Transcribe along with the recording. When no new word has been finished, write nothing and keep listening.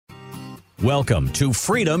Welcome to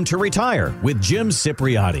Freedom to Retire with Jim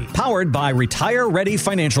Cipriotti, powered by Retire Ready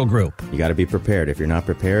Financial Group. You got to be prepared. If you're not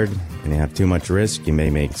prepared and you have too much risk, you may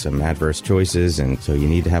make some adverse choices. And so you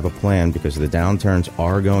need to have a plan because the downturns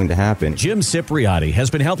are going to happen. Jim Cipriotti has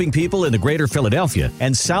been helping people in the greater Philadelphia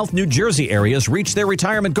and South New Jersey areas reach their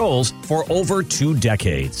retirement goals for over 2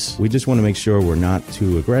 decades. We just want to make sure we're not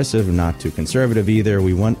too aggressive and not too conservative either.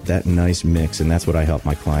 We want that nice mix. And that's what I help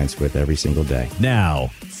my clients with every single day. Now,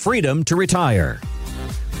 Freedom to Retire.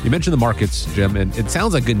 You mentioned the markets, Jim, and it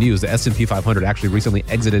sounds like good news. The S&P 500 actually recently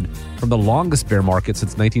exited from the longest bear market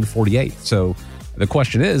since 1948. So the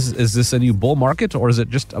question is this a new bull market or is it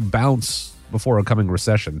just a bounce before a coming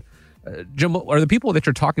recession? Jim, are the people that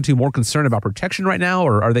you're talking to more concerned about protection right now,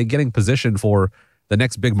 or are they getting positioned for the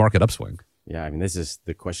next big market upswing? Yeah, I mean, this is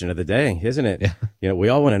the question of the day, isn't it? Yeah. We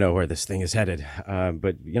all want to know where this thing is headed.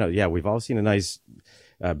 But we've all seen a nice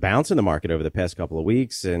bounce in the market over the past couple of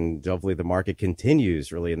weeks, and hopefully the market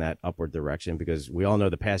continues really in that upward direction, because we all know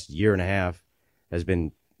the past year and a half has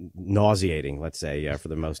been nauseating, let's say, for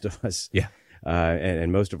the most of us. Yeah.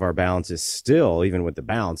 And most of our balances still, even with the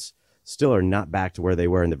bounce, still are not back to where they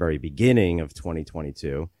were in the very beginning of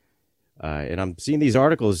 2022. And I'm seeing these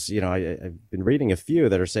articles, I've been reading a few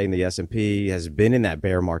that are saying the S&P has been in that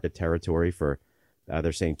bear market territory for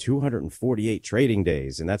they're saying 248 trading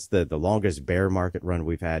days, and that's the longest bear market run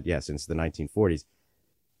we've had, since the 1940s.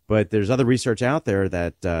 But there's other research out there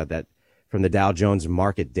that from the Dow Jones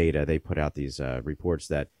market data, they put out these reports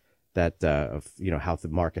that of how the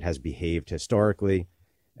market has behaved historically,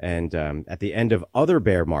 and at the end of other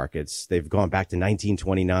bear markets, they've gone back to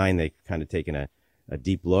 1929. They've kind of taken a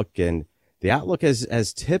deep look, and the outlook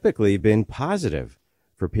has typically been positive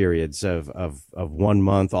for periods of 1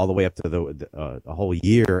 month all the way up to a whole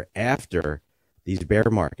year after these bear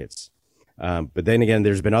markets. But then again,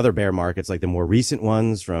 there's been other bear markets, like the more recent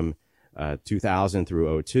ones from 2000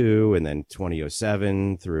 through 02, and then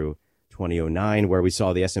 2007 through 2009, where we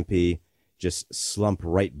saw the S&P just slump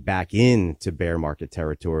right back into bear market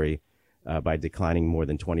territory by declining more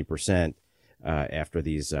than 20% after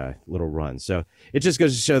these little runs. So it just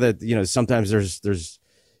goes to show that sometimes there's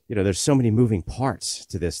so many moving parts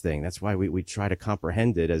to this thing. That's why we try to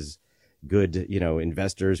comprehend it as good,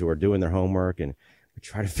 investors who are doing their homework, and we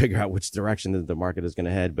try to figure out which direction the market is going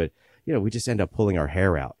to head. But, we just end up pulling our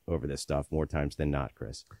hair out over this stuff more times than not,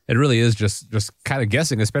 Chris. It really is just kind of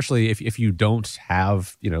guessing, especially if you don't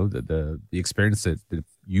have, the experience that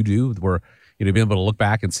you do, where, being able to look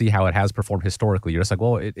back and see how it has performed historically. You're just like,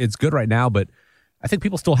 well, it's good right now, but I think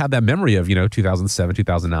people still have that memory of, 2007,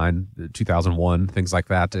 2009, 2001, things like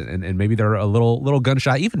that. And maybe they're a little gun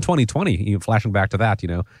shy, even 2020, flashing back to that,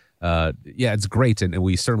 it's great. And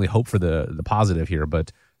we certainly hope for the positive here,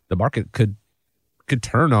 but the market could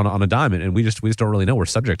turn on a dime, and we just don't really know. We're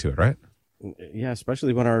subject to it, right? Yeah,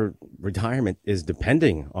 especially when our retirement is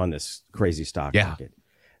depending on this crazy stock market.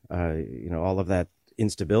 All of that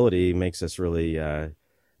instability makes us really a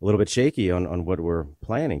little bit shaky on what we're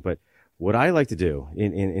planning. But what I like to do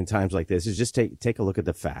in times like this is just take a look at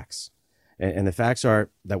the facts. And the facts are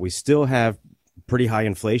that we still have pretty high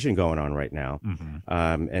inflation going on right now.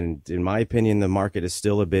 Mm-hmm. And in my opinion, the market is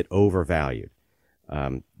still a bit overvalued.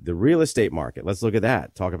 The real estate market, let's look at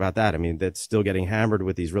that, talk about that. I mean, that's still getting hammered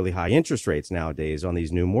with these really high interest rates nowadays on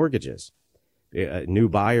these new mortgages. New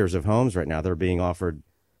buyers of homes right now, they're being offered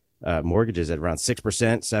mortgages at around 6%,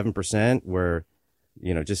 7%, where,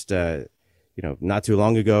 not too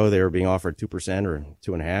long ago, they were being offered 2% or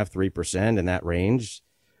 2.5%, 3% in that range.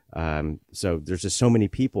 So there's just so many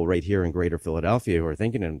people right here in greater Philadelphia who are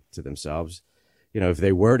thinking to themselves, if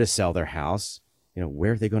they were to sell their house,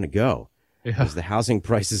 where are they going to go? Because the housing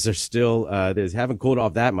prices are still, they haven't cooled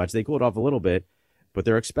off that much. They cooled off a little bit, but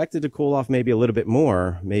they're expected to cool off maybe a little bit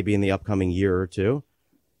more, maybe in the upcoming year or two.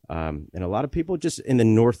 And a lot of people just in the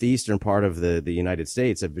northeastern part of the United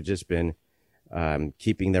States have just been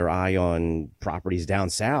keeping their eye on properties down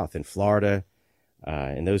south in Florida.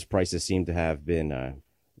 And those prices seem to have been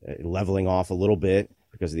leveling off a little bit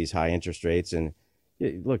because of these high interest rates. And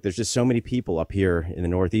look, there's just so many people up here in the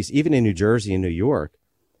Northeast, even in New Jersey and New York,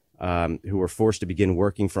 who were forced to begin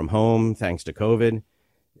working from home thanks to COVID,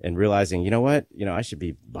 and realizing, I should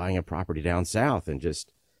be buying a property down south and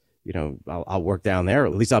just, I'll work down there.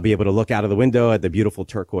 At least I'll be able to look out of the window at the beautiful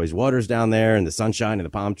turquoise waters down there and the sunshine and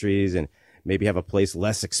the palm trees, and maybe have a place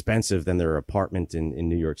less expensive than their apartment in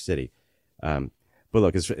New York City. But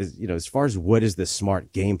look, as far as what is the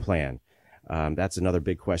smart game plan, that's another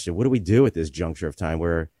big question. What do we do at this juncture of time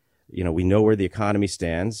where, we know where the economy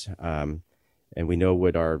stands, and we know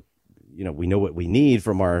what we know what we need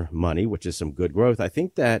from our money, which is some good growth. I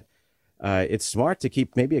think that it's smart to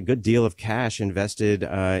keep maybe a good deal of cash invested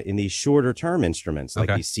in these shorter term instruments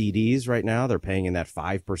like these CDs right now. They're paying in that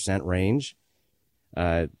 5% range.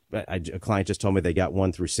 A client just told me they got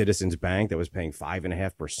one through Citizens Bank that was paying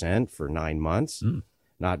 5.5% for 9 months.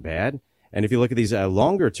 Not bad. And if you look at these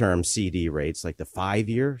longer term CD rates, like the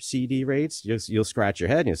 5-year CD rates, you'll scratch your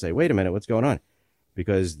head and you'll say, wait a minute, what's going on?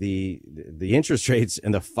 Because the interest rates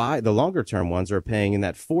and the longer term ones are paying in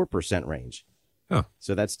that 4% range. Huh.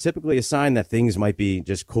 So that's typically a sign that things might be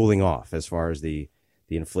just cooling off as far as the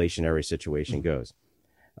inflationary situation goes.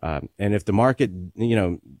 And if the market,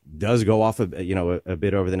 does go off a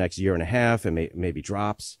bit over the next year and a half and maybe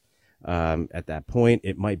drops, at that point,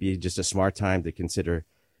 it might be just a smart time to consider,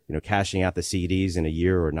 cashing out the CDs in a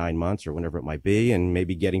year or 9 months or whenever it might be, and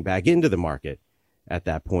maybe getting back into the market at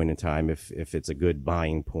that point in time if it's a good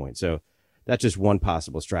buying point. So that's just one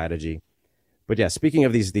possible strategy. But yeah, speaking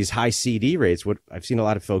of these high CD rates, what I've seen a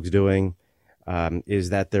lot of folks doing is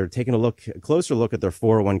that they're taking a closer look at their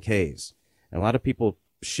 401ks. And a lot of people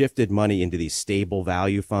shifted money into these stable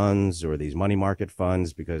value funds or these money market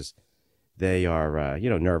funds because they are,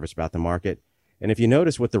 nervous about the market. And if you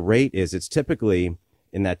notice what the rate is, it's typically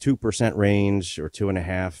in that 2% range or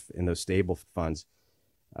 2.5% in those stable funds.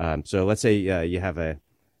 So let's say you have a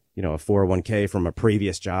 401k from a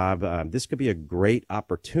previous job. This could be a great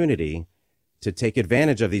opportunity to take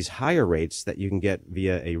advantage of these higher rates that you can get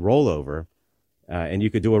via a rollover. And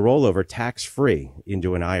you could do a rollover tax-free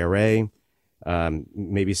into an IRA,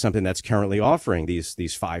 maybe something that's currently offering these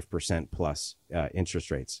 5% plus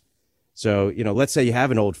interest rates. So, let's say you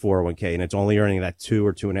have an old 401k and it's only earning that 2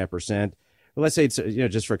 or 2.5%. Well, let's say it's,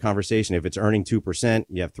 just for conversation, if it's earning 2%,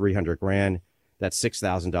 you have $300,000, that's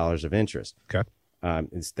 $6,000 of interest. Okay.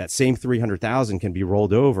 It's that same $300,000 can be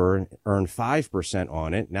rolled over, earn 5%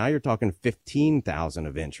 on it. Now you're talking $15,000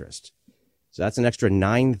 of interest. So that's an extra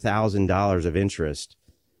 $9,000 of interest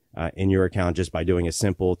in your account just by doing a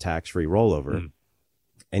simple tax-free rollover.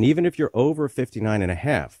 And even if you're over 59 and a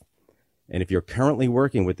half, and if you're currently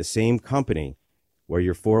working with the same company where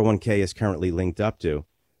your 401k is currently linked up to,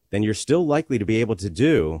 then you're still likely to be able to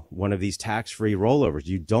do one of these tax-free rollovers.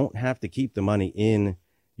 You don't have to keep the money in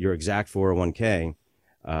your exact 401k.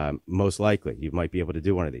 Most likely, you might be able to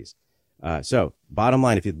do one of these. So bottom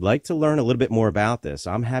line, if you'd like to learn a little bit more about this,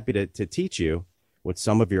 I'm happy to teach you what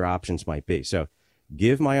some of your options might be. So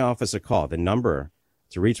give my office a call. The number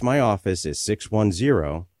to reach my office is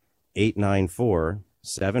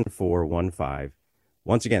 610-894-7415.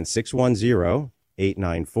 Once again,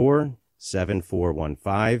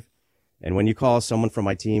 610-894-7415. And when you call, someone from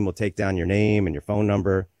my team will take down your name and your phone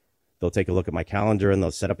number. They'll take a look at my calendar and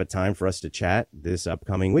they'll set up a time for us to chat this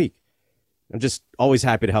upcoming week. I'm just always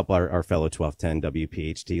happy to help our fellow 1210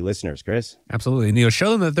 WPHT listeners, Chris. Absolutely. And,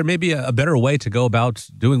 show them that there may be a better way to go about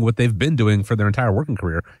doing what they've been doing for their entire working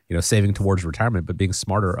career, saving towards retirement, but being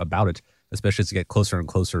smarter about it, especially as you get closer and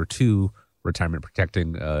closer to retirement,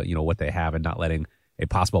 protecting, what they have and not letting a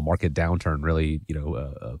possible market downturn really,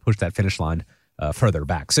 push that finish line further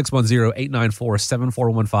back.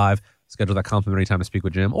 610-894-7415. Schedule that complimentary time to speak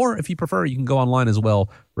with Jim. Or if you prefer, you can go online as well,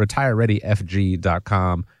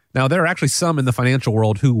 retirereadyfg.com. Now, there are actually some in the financial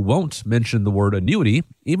world who won't mention the word annuity,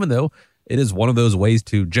 even though it is one of those ways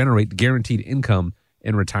to generate guaranteed income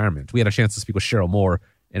in retirement. We had a chance to speak with Cheryl Moore,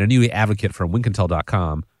 an annuity advocate from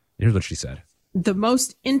wincantel.com. Here's what she said. The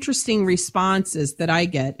most interesting responses that I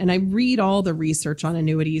get, and I read all the research on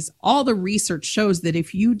annuities, all the research shows that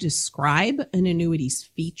if you describe an annuity's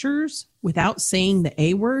features without saying the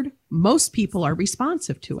A word, most people are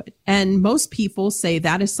responsive to it. And most people say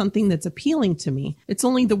that is something that's appealing to me. It's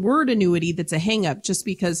only the word annuity that's a hang up just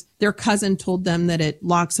because their cousin told them that it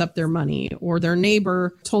locks up their money, or their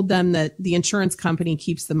neighbor told them that the insurance company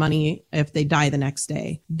keeps the money if they die the next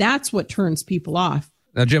day. That's what turns people off.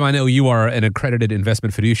 Now, Jim, I know you are an accredited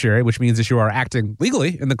investment fiduciary, which means that you are acting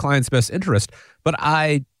legally in the client's best interest. But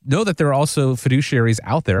I know that there are also fiduciaries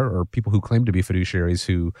out there, or people who claim to be fiduciaries,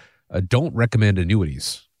 who don't recommend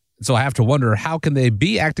annuities. So I have to wonder, how can they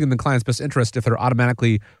be acting in the client's best interest if they're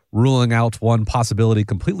automatically ruling out one possibility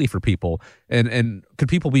completely for people? And could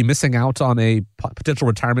people be missing out on a potential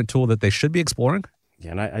retirement tool that they should be exploring?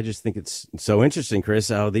 Yeah, and I just think it's so interesting, Chris,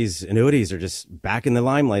 how these annuities are just back in the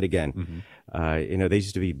limelight again. Mm-hmm. They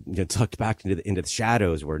used to be tucked back into the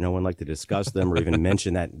shadows where no one liked to discuss them or even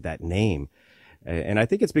mention that name. And I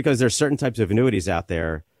think it's because there's certain types of annuities out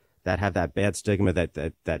there that have that bad stigma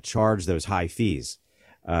that charge those high fees.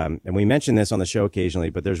 And we mention this on the show occasionally,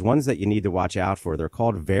 but there's ones that you need to watch out for. They're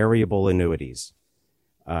called variable annuities.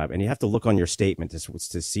 And you have to look on your statement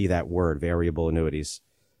to see that word, variable annuities.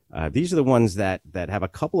 These are the ones that have a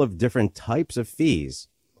couple of different types of fees.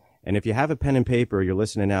 And if you have a pen and paper, you're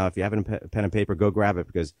listening now, if you have a pen and paper, go grab it,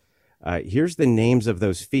 because here's the names of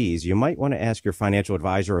those fees you might want to ask your financial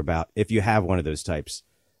advisor about if you have one of those types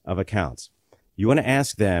of accounts. You want to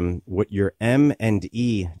ask them what your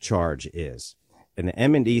M&E charge is. And the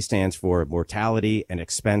M&E stands for mortality and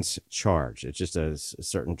expense charge. It's just a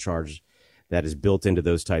certain charge that is built into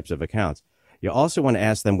those types of accounts. You also want to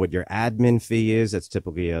ask them what your admin fee is. That's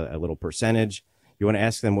typically a little percentage. You want to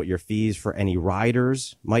ask them what your fees for any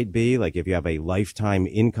riders might be, like if you have a lifetime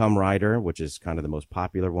income rider, which is kind of the most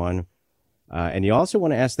popular one. And you also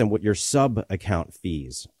want to ask them what your sub-account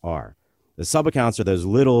fees are. The sub-accounts are those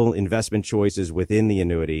little investment choices within the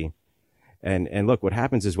annuity. And look, what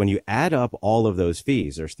happens is when you add up all of those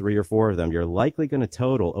fees, there's 3 or 4 of them, you're likely going to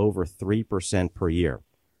total over 3% per year.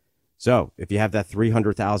 So if you have that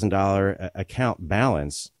 $300,000 account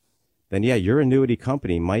balance, then yeah, your annuity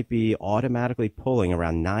company might be automatically pulling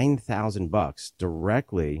around $9,000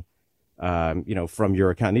 directly, from your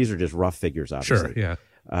account. These are just rough figures, obviously. Sure,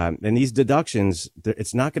 yeah. And these deductions,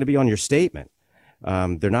 it's not going to be on your statement.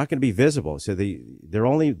 They're not going to be visible. So they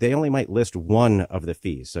only might list one of the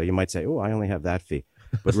fees. So you might say, oh, I only have that fee,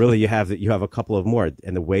 but really you have a couple of more.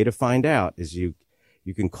 And the way to find out is you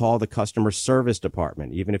can call the customer service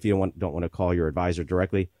department, even if you don't want to call your advisor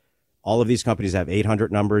directly. All of these companies have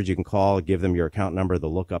 800 numbers. You can call, give them your account number.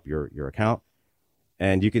 They'll look up your account,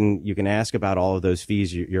 and you can ask about all of those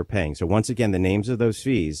fees you're paying. So once again, the names of those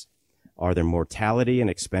fees are the mortality and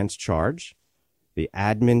expense charge, the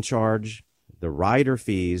admin charge, the rider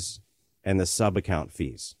fees, and the sub-account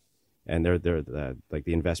fees. And they're like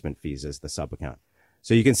the investment fees is the sub-account.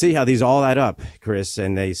 So you can see how these all add up, Chris.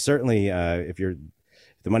 And they certainly, if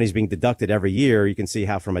the money's being deducted every year, you can see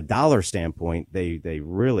how from a dollar standpoint, they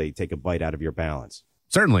really take a bite out of your balance.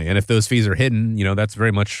 Certainly. And if those fees are hidden, that's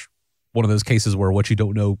very much one of those cases where what you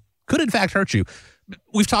don't know could in fact hurt you.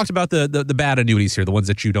 We've talked about the bad annuities here, the ones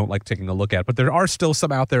that you don't like taking a look at, but there are still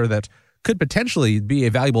some out there that could potentially be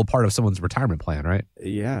a valuable part of someone's retirement plan, right?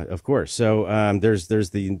 Yeah, of course. So there's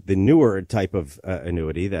the newer type of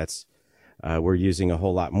annuity that's we're using a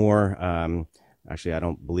whole lot more. Actually, I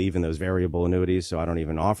don't believe in those variable annuities, so I don't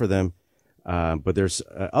even offer them. But there's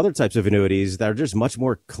other types of annuities that are just much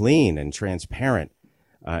more clean and transparent.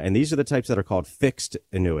 And these are the types that are called fixed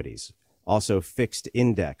annuities, also fixed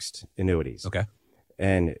indexed annuities. Okay.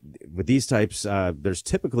 And with these types, there's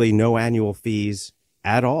typically no annual fees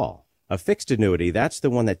at all. A fixed annuity, that's the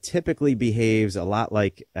one that typically behaves a lot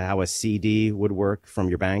like how a CD would work from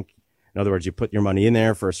your bank. In other words, you put your money in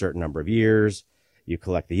there for a certain number of years, you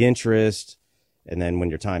collect the interest, and then when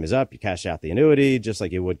your time is up, you cash out the annuity just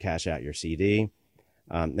like you would cash out your CD.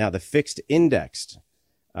 Now, the fixed indexed,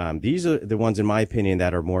 these are the ones, in my opinion,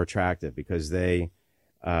 that are more attractive because they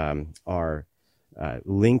are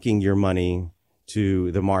linking your money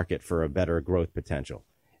to the market for a better growth potential.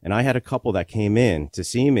 And I had a couple that came in to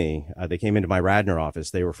see me. They came into my Radnor office.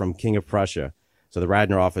 They were from King of Prussia. So the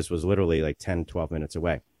Radnor office was literally like 10, 12 minutes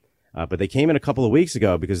away. But they came in a couple of weeks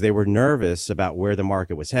ago because they were nervous about where the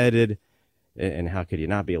market was headed. And how could you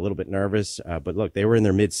not be a little bit nervous? But look, they were in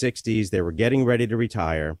their mid-60s. They were getting ready to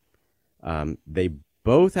retire. They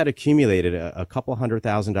both had accumulated a couple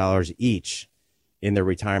 $100,000 each in their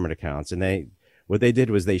retirement accounts. And what they did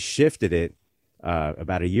was they shifted it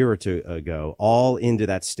about a year or two ago, all into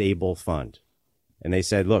that stable fund. And they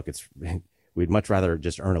said, look, we'd much rather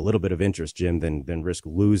just earn a little bit of interest, Jim, than risk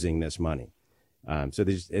losing this money.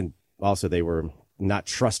 And also they were not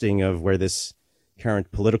trusting of where this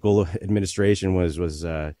current political administration was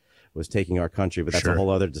taking our country, but that's a whole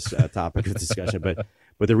other topic of discussion.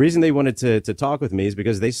 But the reason they wanted to talk with me is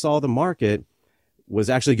because they saw the market was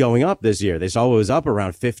actually going up this year. They saw it was up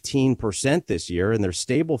around 15% this year, and their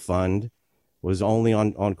stable fund was only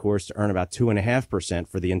on course to earn about 2.5%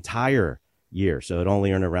 for the entire year. So it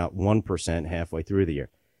only earned around 1% halfway through the year.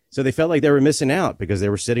 So they felt like they were missing out because they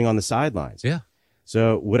were sitting on the sidelines. Yeah.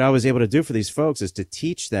 So what I was able to do for these folks is to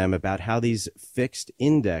teach them about how these fixed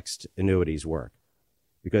indexed annuities work.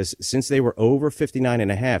 Because since they were over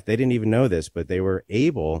 59.5, they didn't even know this, but they were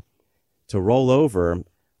able to roll over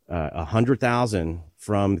 $100,000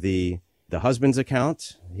 from the husband's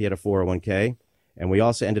account. He had a 401k. And we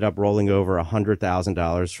also ended up rolling over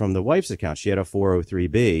 $100,000 from the wife's account. She had a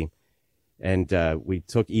 403b. And we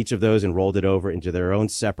took each of those and rolled it over into their own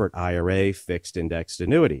separate IRA fixed indexed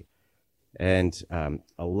annuity. And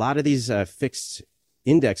a lot of these fixed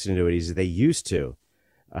indexed annuities, they used to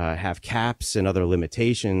have caps and other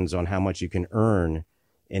limitations on how much you can earn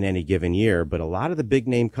in any given year. But a lot of the big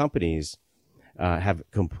name companies have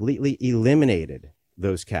completely eliminated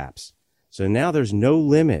those caps. So now there's no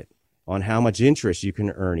limit on how much interest you can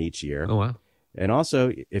earn each year. Oh, wow. And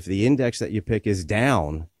also, if the index that you pick is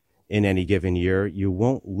down in any given year, you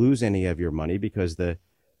won't lose any of your money because the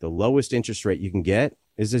lowest interest rate you can get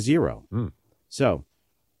is a 0. So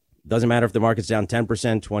it doesn't matter if the market's down 10%,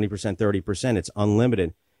 20%, 30%, it's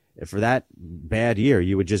unlimited. If for that bad year,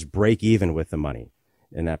 you would just break even with the money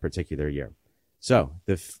in that particular year. So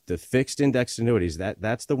the fixed index annuities,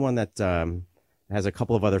 that's the one that has a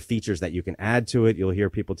couple of other features that you can add to it. You'll hear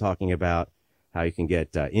people talking about how you can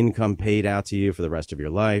get income paid out to you for the rest of your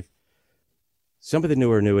life. Some of the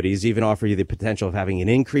newer annuities even offer you the potential of having an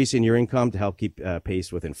increase in your income to help keep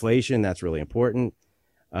pace with inflation. That's really important.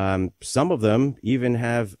 Some of them even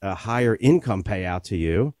have a higher income payout to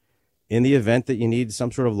you in the event that you need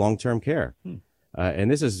some sort of long-term care. And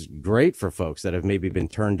this is great for folks that have maybe been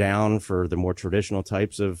turned down for the more traditional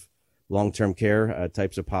types of long-term care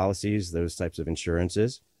types of policies, those types of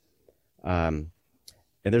insurances. And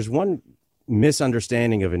there's one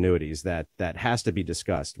misunderstanding of annuities that has to be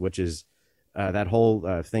discussed, which is that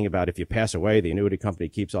whole thing about if you pass away, the annuity company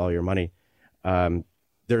keeps all your money.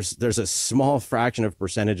 There's a small fraction of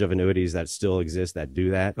percentage of annuities that still exist that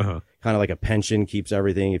do that. Kind of like a pension keeps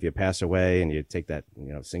everything if you pass away and you take that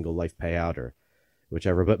single life payout or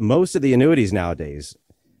whichever. But most of the annuities nowadays,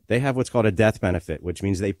 they have what's called a death benefit, which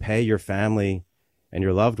means they pay your family and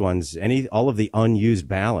your loved ones all of the unused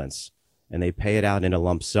balance, and they pay it out in a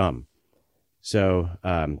lump sum. So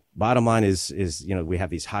bottom line is we have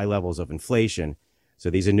these high levels of inflation. So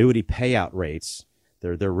these annuity payout rates,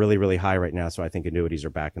 they're really, really high right now. So I think annuities are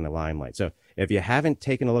back in the limelight. So if you haven't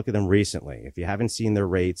taken a look at them recently, if you haven't seen their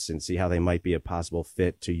rates and see how they might be a possible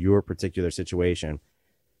fit to your particular situation,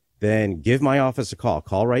 then give my office a call.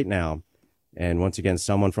 Call right now. And once again,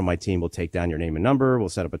 someone from my team will take down your name and number. We'll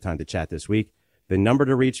set up a time to chat this week. The number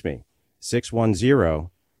to reach me,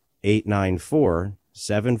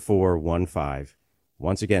 610-894-7415.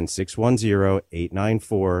 Once again,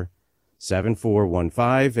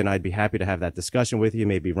 610-894-7415. And I'd be happy to have that discussion with you,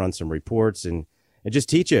 maybe run some reports and just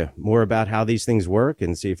teach you more about how these things work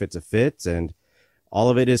and see if it's a fit. And all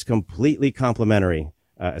of it is completely complimentary,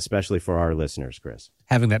 especially for our listeners, Chris.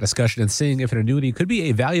 Having that discussion and seeing if an annuity could be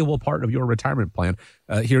a valuable part of your retirement plan.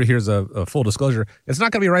 Here's a full disclosure. It's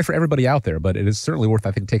not going to be right for everybody out there, but it is certainly worth,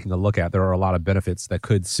 I think, taking a look at. There are a lot of benefits that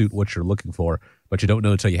could suit what you're looking for, but you don't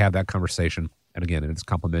know until you have that conversation. And again, it's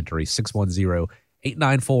complimentary,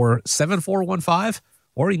 610-894-7415,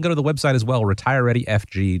 or you can go to the website as well,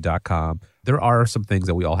 retirereadyfg.com. There are some things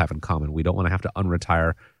that we all have in common. We don't want to have to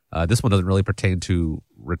unretire. This one doesn't really pertain to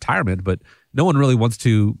retirement, but no one really wants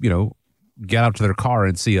to, get out to their car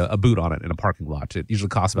and see a boot on it in a parking lot. It usually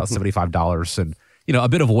costs about $75 and, a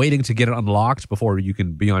bit of waiting to get it unlocked before you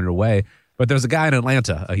can be on your way. But there's a guy in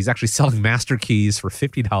Atlanta. He's actually selling master keys for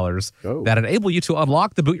 $50 that enable you to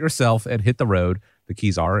unlock the boot yourself and hit the road. The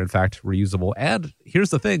keys are, in fact, reusable. And here's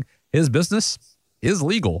the thing. His business is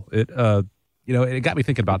legal. It got me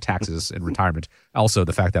thinking about taxes and retirement. Also,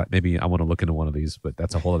 the fact that maybe I want to look into one of these, but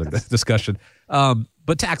that's a whole other discussion.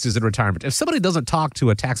 But taxes and retirement. If somebody doesn't talk to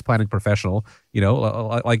a tax planning professional,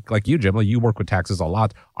 like you, Jim, you work with taxes a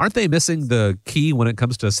lot. Aren't they missing the key when it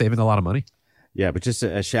comes to saving a lot of money? Yeah, but just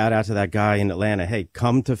a shout out to that guy in Atlanta. Hey,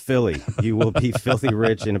 come to Philly. You will be filthy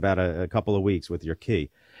rich in about a couple of weeks with your key.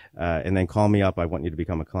 And then call me up. I want you to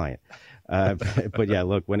become a client. But yeah,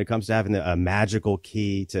 look, when it comes to having a magical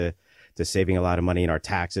key to saving a lot of money in our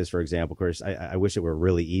taxes, for example, Chris, I wish it were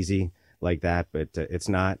really easy like that, but it's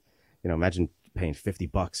not. Imagine paying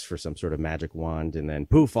 $50 for some sort of magic wand and then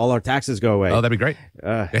poof, all our taxes go away. Oh, that'd be great.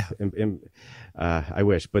 I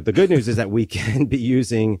wish. But the good news is that we can be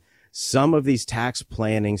using some of these tax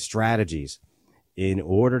planning strategies in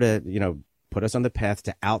order to, put us on the path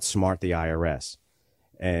to outsmart the IRS.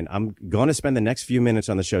 And I'm going to spend the next few minutes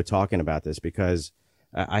on the show talking about this because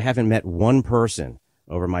I haven't met one person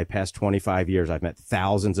over my past 25 years. I've met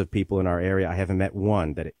thousands of people in our area. I haven't met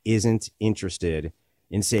one that isn't interested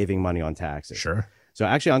in saving money on taxes. Sure. So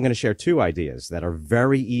actually, I'm going to share two ideas that are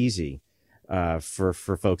very easy for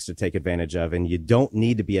folks to take advantage of. And you don't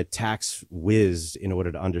need to be a tax whiz in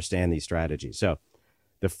order to understand these strategies. So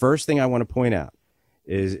the first thing I want to point out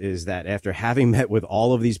is that after having met with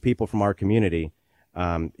all of these people from our community,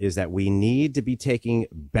 is that we need to be taking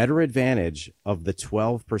better advantage of the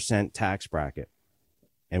 12% tax bracket.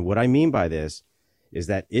 And what I mean by this is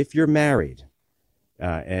that if you're married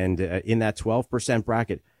and in that 12%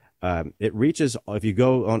 bracket, it reaches, if you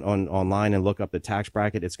go online and look up the tax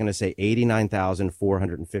bracket, it's going to say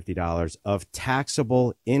 $89,450 of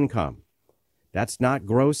taxable income. That's not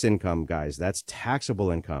gross income, guys. That's taxable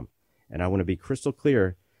income. And I want to be crystal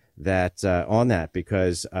clear that on that,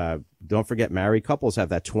 because don't forget, married couples have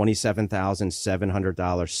that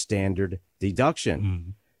 $27,700 standard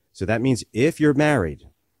deduction. So that means if you're married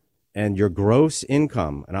and your gross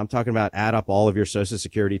income, and I'm talking about add up all of your Social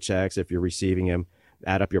Security checks if you're receiving them,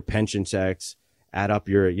 add up your pension checks, add up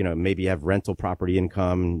your, maybe you have rental property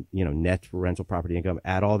income, net rental property income,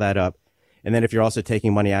 add all that up. And then if you're also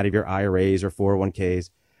taking money out of your IRAs or 401ks,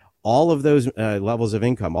 all of those levels of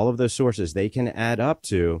income, all of those sources, they can add up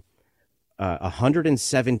to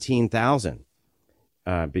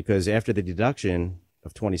 $117,000 because after the deduction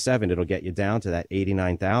of 27, it'll get you down to that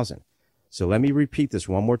 89,000. So let me repeat this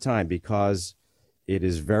one more time because it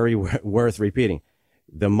is very worth repeating.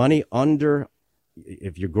 The money under,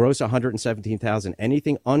 if you gross 117,000,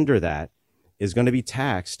 anything under that is going to be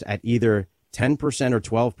taxed at either 10% or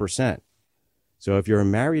 12%. So if you're a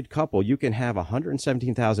married couple, you can have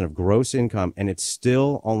 117,000 of gross income and it's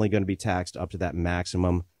still only going to be taxed up to that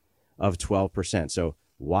maximum of 12%. So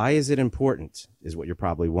why is it important is what you're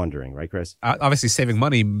probably wondering, right, Chris? Obviously, saving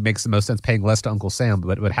money makes the most sense. Paying less to Uncle Sam,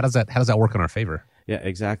 but how does that work in our favor? Yeah,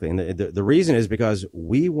 exactly. And the reason is because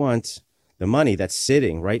we want the money that's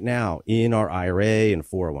sitting right now in our IRA and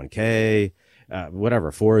 401k,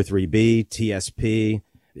 whatever, 403b, TSP.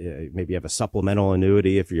 Maybe you have a supplemental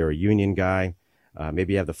annuity if you're a union guy.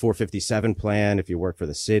 Maybe you have the 457 plan if you work for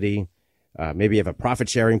the city. Maybe you have a profit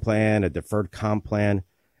sharing plan, a deferred comp plan.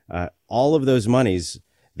 All of those monies,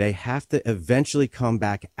 they have to eventually come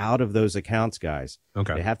back out of those accounts, guys.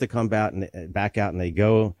 Okay. They have to come back out and they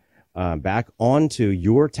go back onto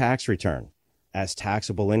your tax return as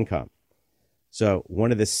taxable income. So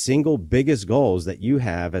one of the single biggest goals that you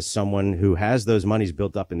have as someone who has those monies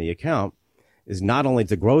built up in the account is not only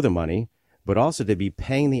to grow the money, but also to be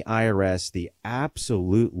paying the IRS the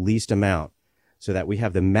absolute least amount so that we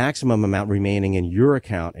have the maximum amount remaining in your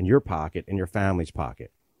account, in your pocket, in your family's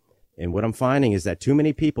pocket. And what I'm finding is that too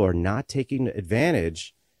many people are not taking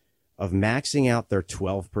advantage of maxing out their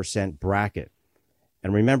 12% bracket.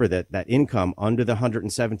 And remember that income under the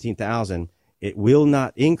 117,000, it will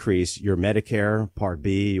not increase your Medicare Part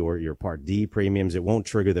B or your Part D premiums. It won't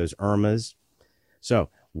trigger those IRMAs. So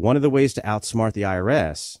one of the ways to outsmart the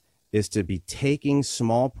IRS is to be taking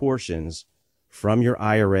small portions from your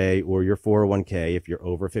IRA or your 401k if you're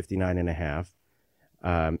over 59 and a half,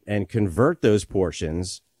 and convert those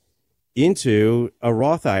portions into a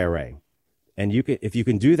Roth IRA. And if you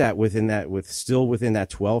can do that within that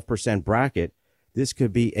 12% bracket, this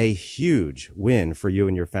could be a huge win for you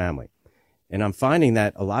and your family. And I'm finding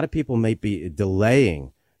that a lot of people may be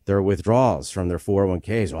delaying their withdrawals from their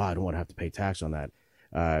 401ks. Oh, I don't want to have to pay tax on that.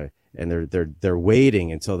 And they're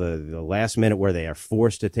waiting until the last minute where they are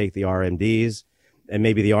forced to take the RMDs. And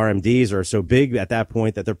maybe the RMDs are so big at that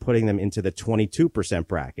point that they're putting them into the 22%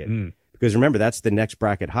 bracket. Because remember, that's the next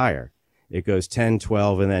bracket higher. It goes 10,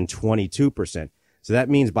 12, and then 22%. So that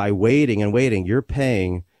means by waiting and waiting, you're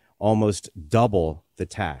paying almost double the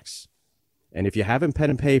tax. And if you have a pen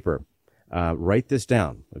and paper, write this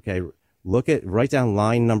down, okay? Write down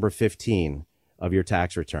line number 15 of your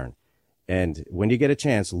tax return. And when you get a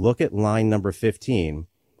chance, look at line number 15.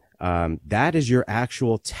 That is your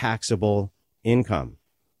actual taxable income.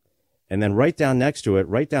 And then write down next to it,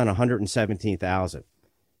 write down 117,000.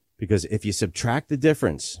 Because if you subtract the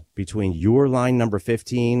difference between your line number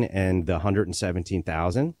 15 and the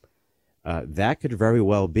 117,000, that could very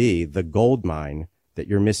well be the gold mine that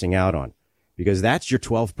you're missing out on, because that's your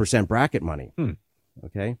 12% bracket money.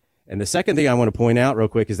 Okay. And the second thing I want to point out real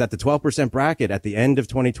quick is that the 12% bracket at the end of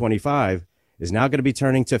 2025 is now going to be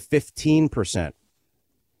turning to 15%.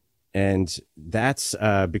 And that's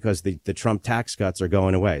because the Trump tax cuts are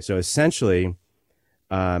going away. So essentially,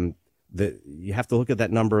 you have to look at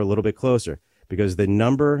that number a little bit closer, because the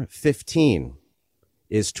number 15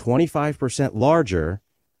 is 25% larger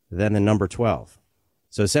than the number 12.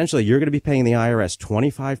 So essentially, you're going to be paying the IRS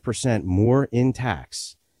 25% more in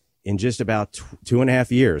tax in just about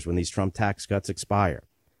 2.5 years when these Trump tax cuts expire.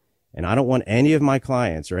 And I don't want any of my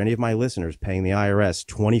clients or any of my listeners paying the IRS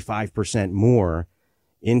 25% more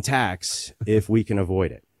in tax if we can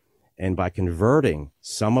avoid it. And by converting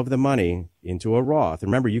some of the money into a Roth,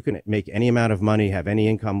 remember, you can make any amount of money, have any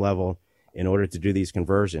income level in order to do these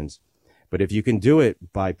conversions. But if you can do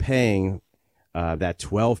it by paying that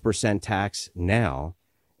 12% tax now,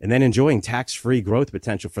 and then enjoying tax-free growth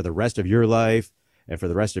potential for the rest of your life and for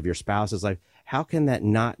the rest of your spouse's life, how can that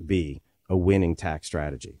not be a winning tax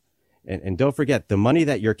strategy? And don't forget, the money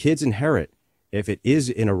that your kids inherit, if it is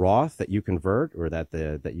in a Roth that you convert or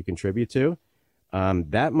that you contribute to,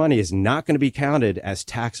 that money is not going to be counted as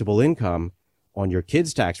taxable income on your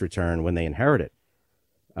kids' tax return when they inherit it.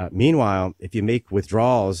 Meanwhile, if you make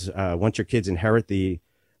withdrawals, once your kids inherit the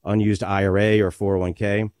unused IRA or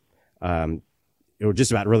 401k, or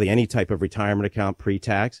just about really any type of retirement account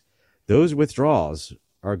pre-tax, those withdrawals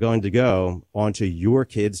are going to go onto your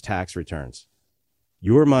kids' tax returns.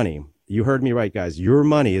 Your money, you heard me right, guys, your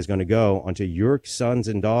money is going to go onto your sons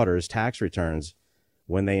and daughters' tax returns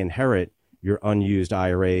when they inherit your unused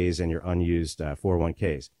IRAs and your unused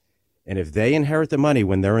 401ks. And if they inherit the money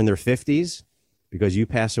when they're in their 50s, because you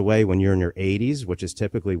pass away when you're in your 80s, which is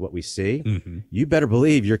typically what we see, you better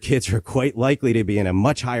believe your kids are quite likely to be in a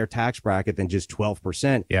much higher tax bracket than just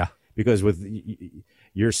 12%. Yeah. Because with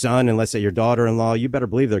your son and let's say your daughter-in-law, you better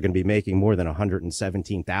believe they're going to be making more than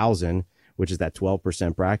 $117,000, which is that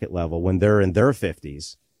 12% bracket level when they're in their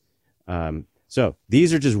 50s. So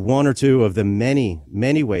these are just one or two of the many,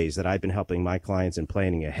 many ways that I've been helping my clients in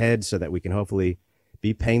planning ahead so that we can hopefully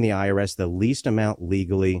be paying the IRS the least amount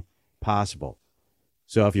legally possible.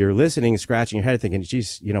 So if you're listening, scratching your head thinking,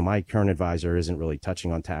 geez, my current advisor isn't really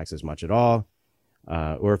touching on taxes much at all.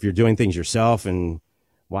 Or if you're doing things yourself and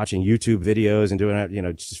watching YouTube videos and doing it,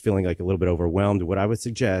 just feeling like a little bit overwhelmed, what I would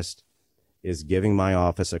suggest is giving my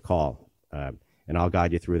office a call. And I'll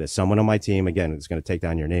guide you through this. Someone on my team, again, is going to take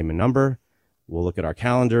down your name and number. We'll look at our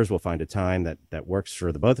calendars. We'll find a time that works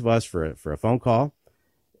for the both of us for a phone call.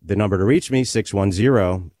 The number to reach me,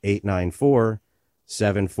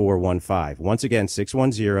 610-894-7415. Once again,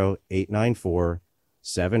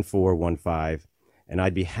 610-894-7415. And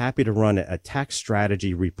I'd be happy to run a tax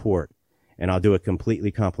strategy report, and I'll do it completely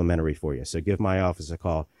complimentary for you. So give my office a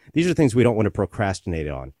call. These are things we don't want to procrastinate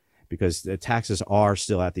on because the taxes are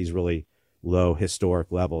still at these really low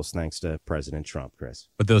historic levels thanks to President Trump, Chris.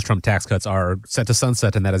 But those Trump tax cuts are set to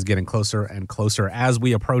sunset, and that is getting closer and closer as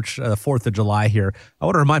we approach 4th of July here. I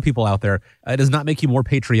want to remind people out there, it does not make you more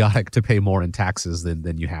patriotic to pay more in taxes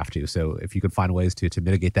than you have to. So if you could find ways to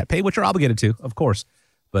mitigate that, pay what you're obligated to, of course.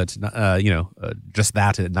 But, just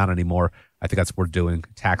that, not anymore. I think that's worth doing.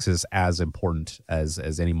 Taxes as important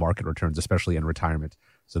as any market returns, especially in retirement.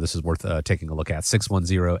 So this is worth taking a look at.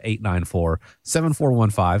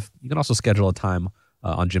 610-894-7415. You can also schedule a time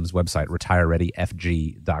on Jim's website,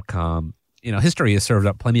 retirereadyfg.com. History has served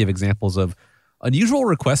up plenty of examples of unusual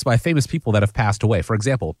requests by famous people that have passed away. For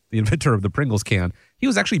example, the inventor of the Pringles can, he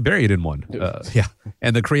was actually buried in one.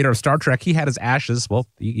 And the creator of Star Trek, he had his ashes,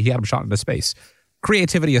 he had them shot into space.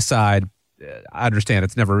 Creativity aside, I understand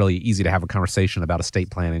it's never really easy to have a conversation about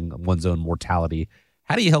estate planning, one's own mortality.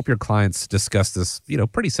 How do you help your clients discuss this,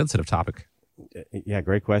 pretty sensitive topic? Yeah,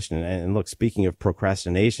 great question. And look, speaking of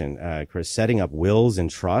procrastination, Chris, setting up wills and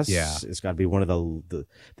trusts, it's got to be one of the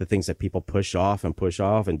things that people push off and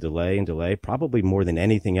delay, probably more than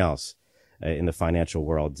anything else in the financial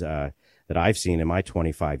world that I've seen in my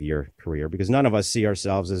 25-year career, because none of us see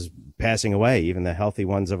ourselves as passing away, even the healthy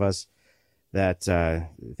ones of us that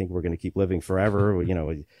think we're going to keep living forever,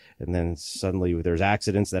 and then suddenly there's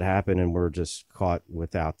accidents that happen and we're just caught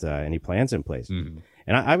without any plans in place. Mm-hmm.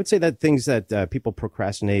 And I would say that things that people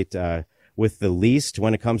procrastinate with the least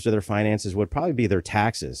when it comes to their finances would probably be their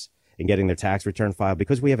taxes and getting their tax return filed,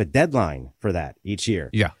 because we have a deadline for that each year.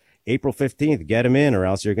 Yeah. April 15th, get them in, or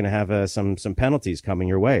else you're going to have some penalties coming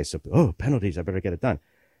your way. So, penalties, I better get it done.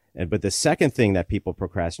 But the second thing that people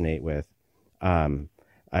procrastinate with,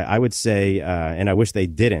 I would say, and I wish they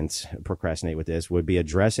didn't procrastinate with this, would be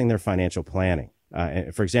addressing their financial planning.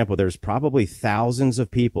 For example, there's probably thousands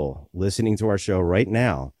of people listening to our show right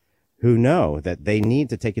now who know that they need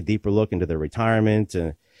to take a deeper look into their retirement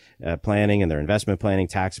planning and their investment planning,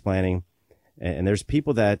 tax planning. And there's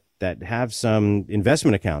people that have some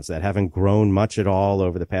investment accounts that haven't grown much at all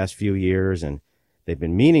over the past few years, and they've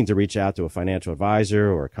been meaning to reach out to a financial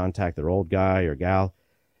advisor or contact their old guy or gal.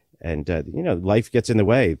 And, life gets in the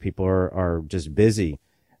way. People are just busy.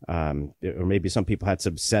 Or maybe some people had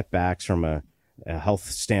some setbacks from a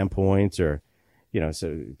health standpoint, or,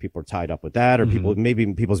 so people are tied up with that, or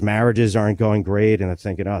maybe people's marriages aren't going great and they're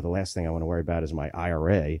thinking, the last thing I want to worry about is my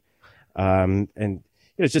IRA. And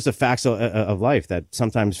it's just the facts of life that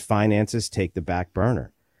sometimes finances take the back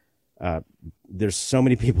burner. There's so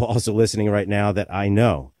many people also listening right now that I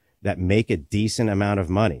know that make a decent amount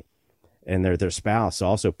of money, and their spouse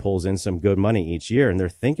also pulls in some good money each year, and they're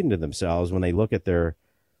thinking to themselves when they look at their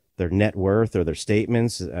net worth or their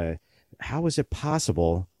statements, how is it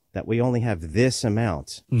possible that we only have this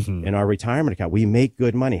amount in our retirement account? We make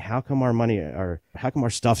good money. How come our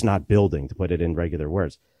stuff's not building, to put it in regular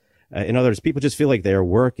words? In other words, people just feel like they're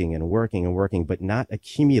working and working and working, but not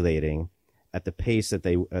accumulating at the pace that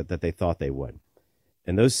they thought they would.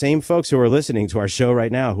 And those same folks who are listening to our show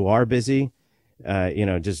right now, who are busy,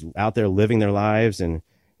 just out there living their lives and,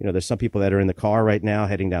 there's some people that are in the car right now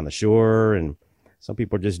heading down the shore, and some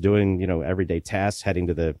people are just doing, everyday tasks, heading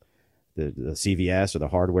to the CVS or the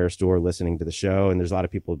hardware store, listening to the show. And there's a lot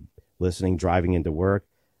of people listening, driving into work.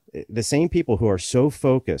 The same people who are so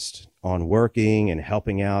focused on working and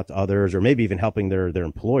helping out others, or maybe even helping their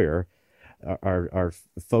employer, are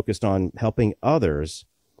focused on helping others.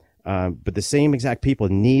 But the same exact people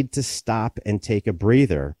need to stop and take a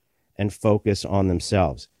breather and focus on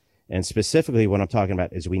themselves. And specifically what I'm talking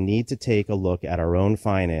about is we need to take a look at our own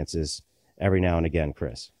finances every now and again,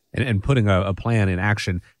 Chris. And putting a plan in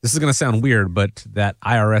action. This is going to sound weird, but that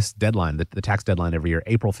IRS deadline, the tax deadline every year,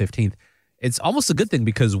 April 15th, it's almost a good thing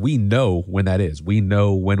because we know when that is. We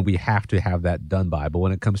know when we have to have that done by. But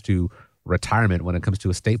when it comes to retirement, when it comes to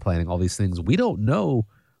estate planning, all these things, we don't know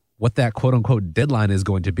what that quote unquote deadline is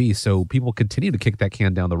going to be. So people continue to kick that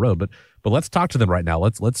can down the road. But let's talk to them right now.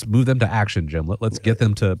 Let's move them to action, Jim. Let's get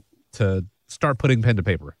them to start putting pen to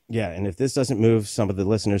paper. Yeah, and if this doesn't move some of the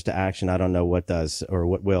listeners to action, I don't know what does or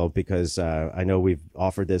what will, because I know we've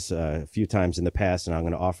offered this a few times in the past, and I'm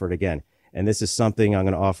going to offer it again. And this is something I'm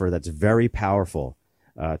going to offer that's very powerful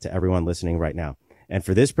to everyone listening right now. And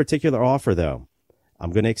for this particular offer, though,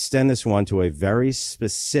 I'm going to extend this one to a very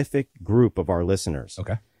specific group of our listeners.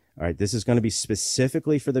 Okay. All right, this is going to be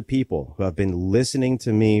specifically for the people who have been listening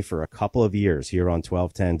to me for a couple of years here on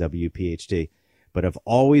 1210 WPHT, but have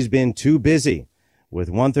always been too busy with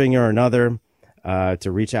one thing or another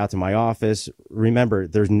to reach out to my office. Remember,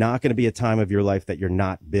 there's not going to be a time of your life that you're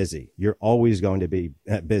not busy. You're always going to be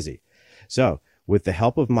busy. So with the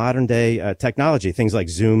help of modern day technology, things like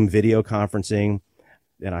Zoom video conferencing,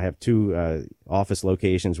 and I have 2 office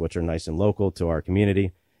locations, which are nice and local to our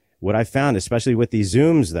community. What I found, especially with these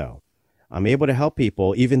Zooms, though, I'm able to help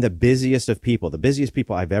people, even the busiest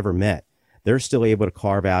people I've ever met, they're still able to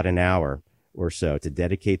carve out an hour or so to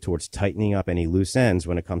dedicate towards tightening up any loose ends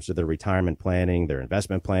when it comes to their retirement planning, their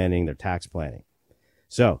investment planning, their tax planning.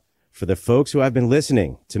 So for the folks who have been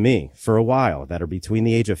listening to me for a while that are between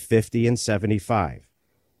the age of 50 and 75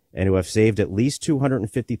 and who have saved at least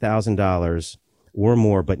 $250,000 or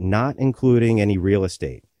more, but not including any real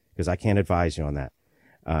estate, because I can't advise you on that.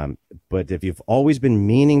 But if you've always been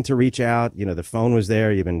meaning to reach out, the phone was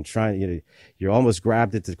there, you've been trying, you almost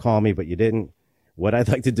grabbed it to call me, but you didn't. What I'd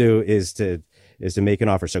like to do is to make an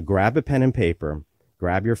offer. So grab a pen and paper,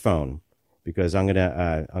 grab your phone, because I'm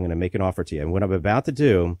gonna make an offer to you. And what I'm about to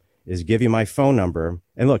do is give you my phone number.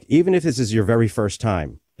 And look, even if this is your very first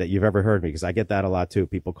time that you've ever heard me, because I get that a lot too.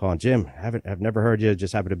 People calling, Jim, I've never heard you,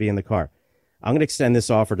 just happen to be in the car. I'm gonna extend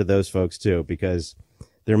this offer to those folks too, because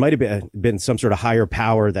there might have been some sort of higher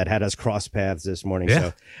power that had us cross paths this morning. Yeah.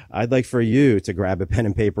 So I'd like for you to grab a pen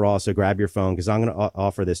and paper, also grab your phone, because I'm going to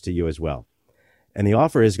offer this to you as well. And the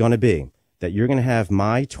offer is going to be that you're going to have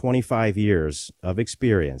my 25 years of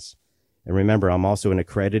experience. And remember, I'm also an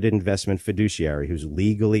accredited investment fiduciary who's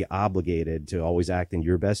legally obligated to always act in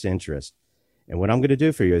your best interest. And what I'm going to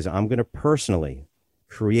do for you is I'm going to personally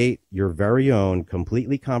create your very own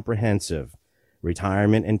completely comprehensive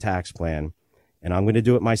retirement and tax plan. And I'm going to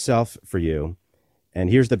do it myself for you. And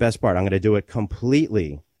here's the best part. I'm going to do it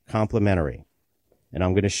completely complimentary. And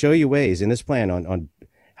I'm going to show you ways in this plan on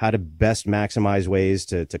how to best maximize ways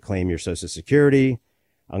to claim your Social Security.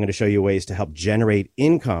 I'm going to show you ways to help generate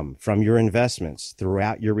income from your investments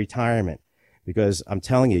throughout your retirement. Because I'm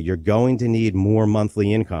telling you, you're going to need more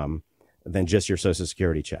monthly income than just your Social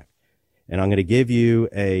Security check. And I'm going to give you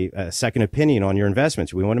a second opinion on your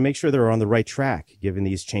investments. We want to make sure they're on the right track, given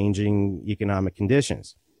these changing economic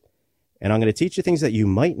conditions. And I'm going to teach you things that you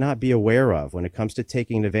might not be aware of when it comes to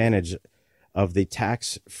taking advantage of the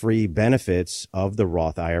tax-free benefits of the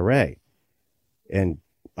Roth IRA. And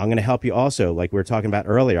I'm going to help you also, like we were talking about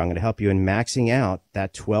earlier, I'm going to help you in maxing out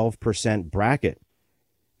that 12% bracket,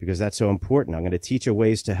 because that's so important. I'm going to teach you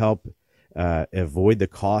ways to help avoid the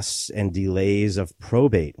costs and delays of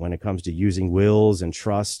probate when it comes to using wills and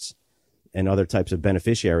trusts and other types of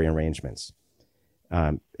beneficiary arrangements.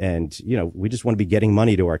 And, we just want to be getting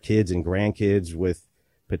money to our kids and grandkids with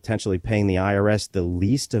potentially paying the IRS the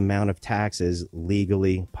least amount of taxes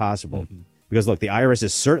legally possible. Mm-hmm. Because, look, the IRS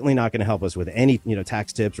is certainly not going to help us with any,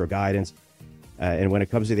 tax tips or guidance. And when it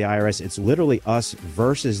comes to the IRS, it's literally us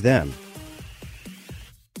versus them.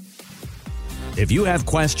 If you have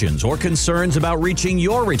questions or concerns about reaching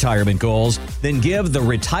your retirement goals, then give the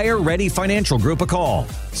Retire Ready Financial Group a call,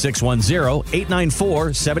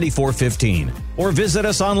 610-894-7415, or visit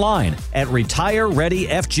us online at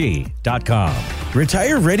retirereadyfg.com.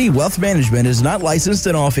 Retire Ready Wealth Management is not licensed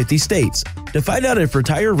in all 50 states. To find out if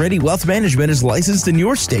Retire Ready Wealth Management is licensed in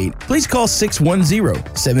your state, please call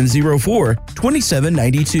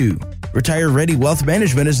 610-704-2792. Retire Ready Wealth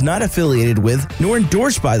Management is not affiliated with nor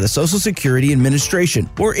endorsed by the Social Security Administration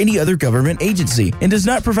or any other government agency and does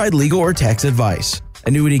not provide legal or tax advice.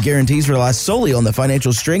 Annuity guarantees rely solely on the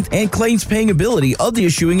financial strength and claims paying ability of the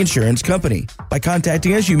issuing insurance company. By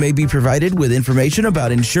contacting us, you may be provided with information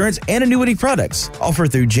about insurance and annuity products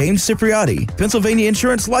offered through James Cipriotti, Pennsylvania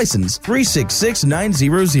Insurance License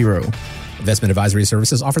 366900. Investment advisory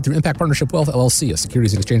services offered through Impact Partnership Wealth, LLC, a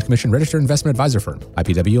Securities and Exchange Commission registered investment advisor firm.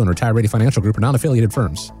 IPW and Retire Ready Financial Group are non-affiliated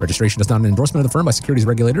firms. Registration is not an endorsement of the firm by securities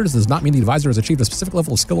regulators and does not mean the advisor has achieved a specific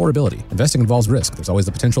level of skill or ability. Investing involves risk. There's always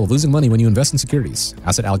the potential of losing money when you invest in securities.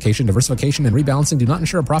 Asset allocation, diversification, and rebalancing do not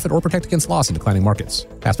ensure a profit or protect against loss in declining markets.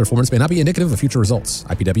 Past performance may not be indicative of future results.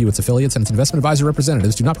 IPW, its affiliates, and its investment advisor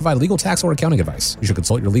representatives do not provide legal, tax, or accounting advice. You should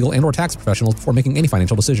consult your legal and or tax professionals before making any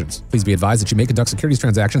financial decisions. Please be advised that you may conduct securities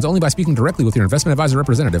transactions only by speaking directly with your investment advisor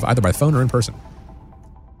representative, either by phone or in person.